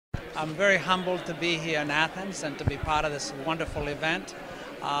I'm very humbled to be here in Athens and to be part of this wonderful event.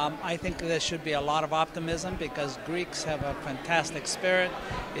 I think there should be a lot of optimism because Greeks have a fantastic spirit.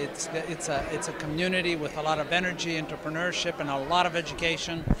 It's a community with a lot of energy, entrepreneurship, and a lot of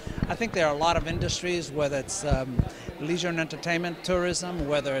education. I think there are a lot of industries, whether it's leisure and entertainment, tourism,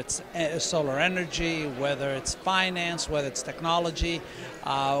 whether it's solar energy, whether it's finance, whether it's technology,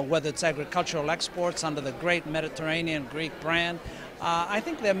 whether it's agricultural exports under the great Mediterranean Greek brand. I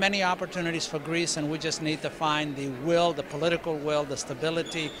think there are many opportunities for Greece, and we just need to find the will, the political will, the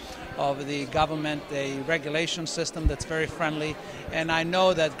stability of the government, a regulation system that's very friendly, and I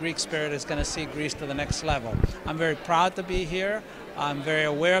know that Greek spirit is going to see Greece to the next level. I'm very proud to be here. I'm very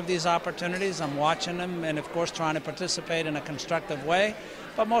aware of these opportunities. I'm watching them and, of course, trying to participate in a constructive way.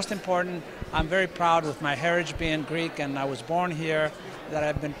 But most important, I'm very proud with my heritage being Greek, and I was born here, that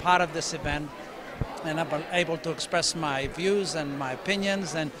I've been part of this event. And I've been able to express my views and my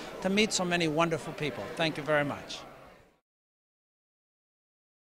opinions and to meet so many wonderful people. Thank you very much.